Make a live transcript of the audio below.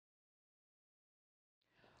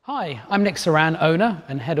Hi, I'm Nick Saran, owner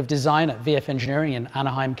and head of design at VF Engineering in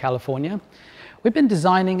Anaheim, California. We've been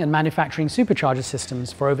designing and manufacturing supercharger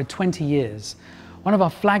systems for over 20 years. One of our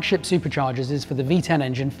flagship superchargers is for the V10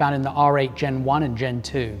 engine found in the R8 Gen 1 and Gen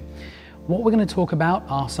 2. What we're going to talk about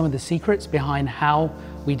are some of the secrets behind how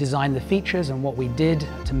we designed the features and what we did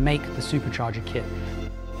to make the supercharger kit.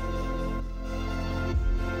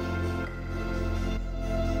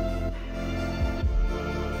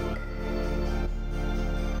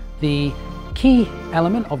 The key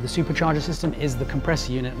element of the supercharger system is the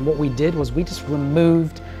compressor unit, and what we did was we just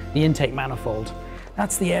removed the intake manifold.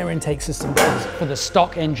 That's the air intake system for the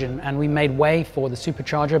stock engine, and we made way for the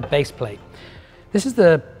supercharger base plate. This is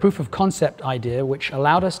the proof of concept idea which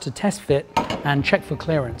allowed us to test fit and check for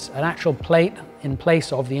clearance, an actual plate in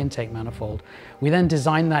place of the intake manifold. We then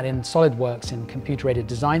designed that in SolidWorks in computer-aided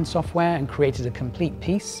design software and created a complete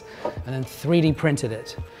piece and then 3D printed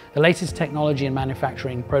it. The latest technology in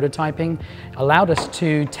manufacturing prototyping allowed us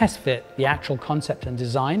to test fit the actual concept and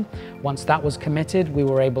design. Once that was committed, we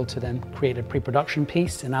were able to then create a pre-production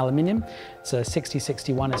piece in aluminium. It's a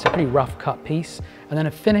 6061, it's a pretty rough cut piece, and then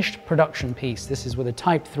a finished production piece. This is with a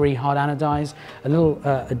Type 3 hard anodize. A little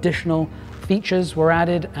additional features were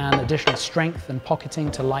added and additional strength and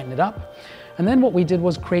pocketing to lighten it up. And then what we did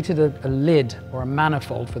was created a lid or a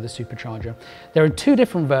manifold for the supercharger. There are two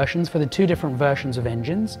different versions for the two different versions of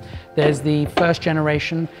engines. There's the first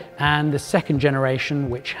generation and the second generation,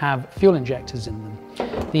 which have fuel injectors in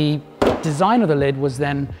them. The design of the lid was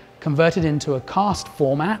then converted into a cast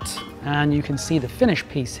format, and you can see the finished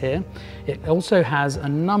piece here. It also has a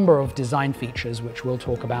number of design features which we'll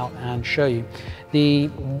talk about and show you.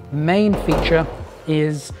 The main feature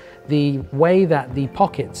is the way that the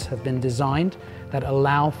pockets have been designed that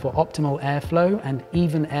allow for optimal airflow and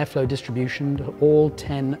even airflow distribution to all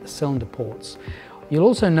 10 cylinder ports. You'll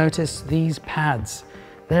also notice these pads.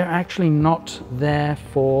 They're actually not there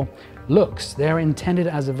for looks. They're intended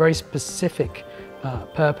as a very specific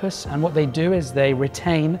purpose, and what they do is they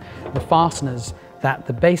retain the fasteners that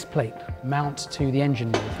the base plate mounts to the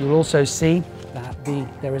engine with. You'll also see that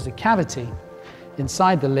there is a cavity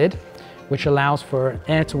inside the lid which allows for an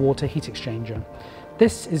air-to-water heat exchanger.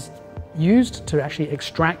 This is used to actually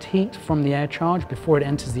extract heat from the air charge before it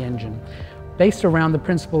enters the engine, based around the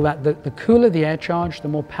principle that the cooler the air charge, the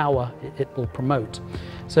more power it will promote.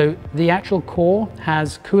 So the actual core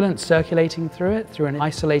has coolant circulating through it through an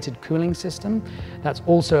isolated cooling system that's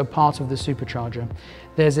also a part of the supercharger.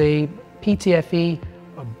 There's a PTFE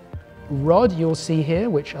rod you'll see here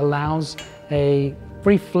which allows a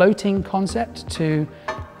free-floating concept to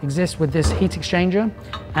exist with this heat exchanger,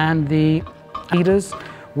 and the heaters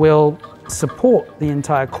will support the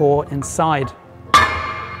entire core inside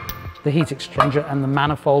the heat exchanger, and the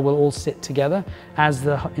manifold will all sit together as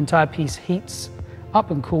the entire piece heats up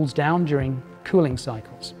and cools down during cooling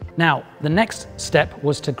cycles. Now, the next step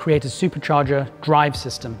was to create a supercharger drive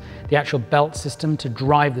system, the actual belt system to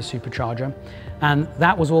drive the supercharger, and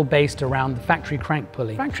that was all based around the factory crank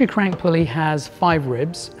pulley. The factory crank pulley has 5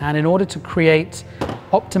 ribs, and in order to create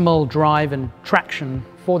optimal drive and traction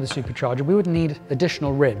for the supercharger, we would need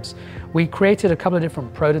additional ribs. We created a couple of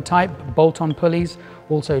different prototype bolt-on pulleys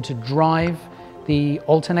also to drive the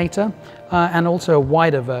alternator, and also a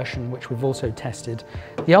wider version which we've also tested.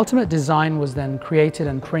 The ultimate design was then created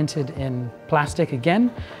and printed in plastic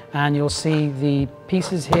again, and you'll see the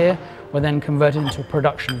pieces here were then converted into a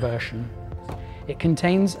production version. It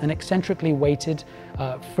contains an eccentrically weighted,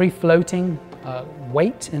 free-floating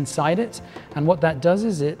weight inside it, and what that does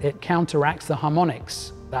is it counteracts the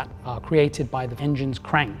harmonics that are created by the engine's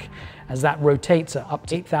crank as that rotates at up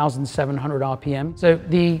to 8,700 RPM. So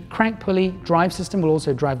the crank pulley drive system will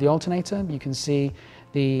also drive the alternator. You can see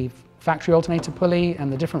the factory alternator pulley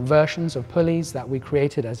and the different versions of pulleys that we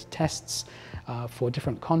created as tests for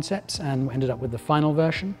different concepts, and ended up with the final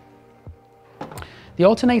version. The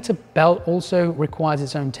alternator belt also requires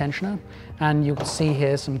its own tensioner, and you can see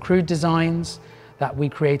here some crude designs that we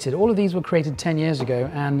created. All of these were created 10 years ago,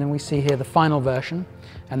 and then we see here the final version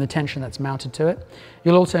and the tension that's mounted to it.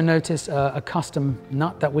 You'll also notice a custom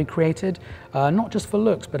nut that we created, not just for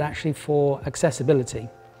looks, but actually for accessibility.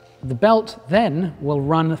 The belt then will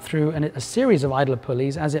run through a series of idler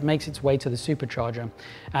pulleys as it makes its way to the supercharger.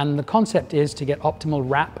 And the concept is to get optimal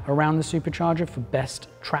wrap around the supercharger for best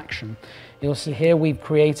traction. You'll see here we've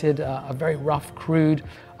created a very rough, crude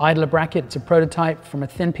idler bracket. It's a prototype from a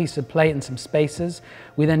thin piece of plate and some spacers.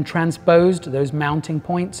 We then transposed those mounting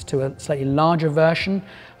points to a slightly larger version.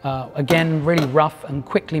 Again, really rough and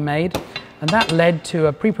quickly made. And that led to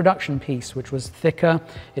a pre-production piece, which was thicker.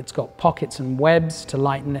 It's got pockets and webs to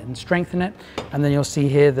lighten it and strengthen it. And then you'll see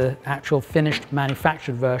here the actual finished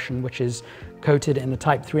manufactured version, which is coated in the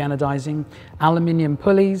Type 3 anodizing, aluminium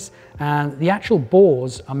pulleys, and the actual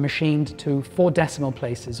bores are machined to 4 decimal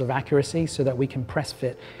places of accuracy so that we can press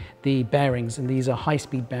fit the bearings, and these are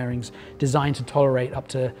high-speed bearings designed to tolerate up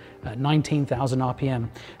to 19,000 RPM.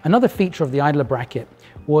 Another feature of the idler bracket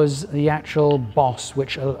was the actual boss,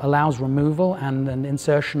 which allows removal and an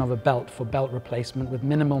insertion of a belt for belt replacement with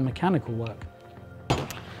minimal mechanical work.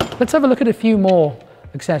 Let's have a look at a few more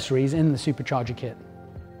accessories in the Supercharger kit.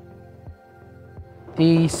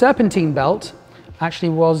 The serpentine belt actually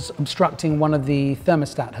was obstructing one of the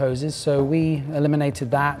thermostat hoses, so we eliminated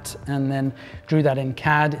that and then drew that in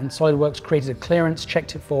CAD. In SolidWorks, created a clearance,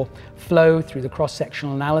 checked it for flow through the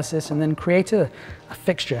cross-sectional analysis, and then created a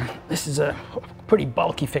fixture. This is a pretty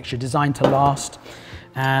bulky fixture designed to last,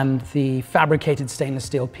 and the fabricated stainless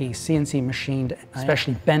steel piece, CNC machined,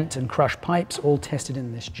 especially bent and crushed pipes, all tested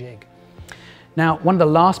in this jig. Now, one of the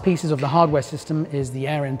last pieces of the hardware system is the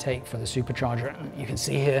air intake for the Supercharger. You can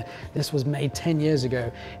see here, this was made 10 years ago.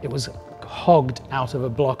 It was hogged out of a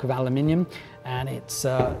block of aluminium, and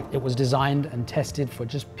it was designed and tested for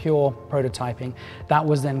just pure prototyping. That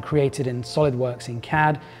was then created in SolidWorks in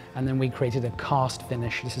CAD, and then we created a cast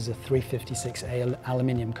finish. This is a 356A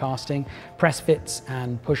aluminium casting, press fits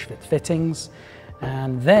and push fit fittings.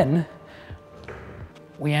 And then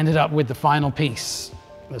we ended up with the final piece,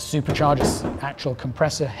 the Supercharger's actual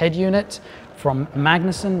compressor head unit from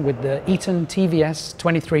Magnuson with the Eaton TVS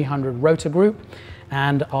 2300 rotor group,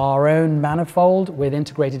 and our own manifold with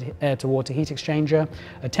integrated air-to-water heat exchanger,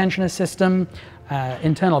 a tensioner system,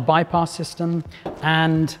 internal bypass system,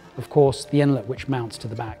 and of course the inlet which mounts to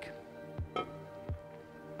the back.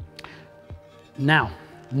 Now,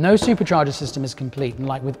 no Supercharger system is complete, and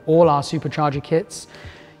like with all our Supercharger kits,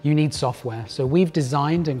 you need software. So we've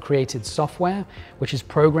designed and created software which is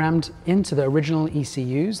programmed into the original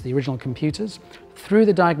ECUs, the original computers, through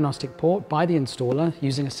the diagnostic port by the installer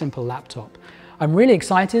using a simple laptop. I'm really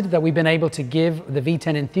excited that we've been able to give the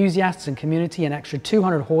V10 enthusiasts and community an extra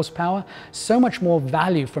 200 horsepower, so much more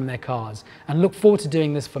value from their cars, and look forward to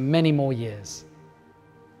doing this for many more years.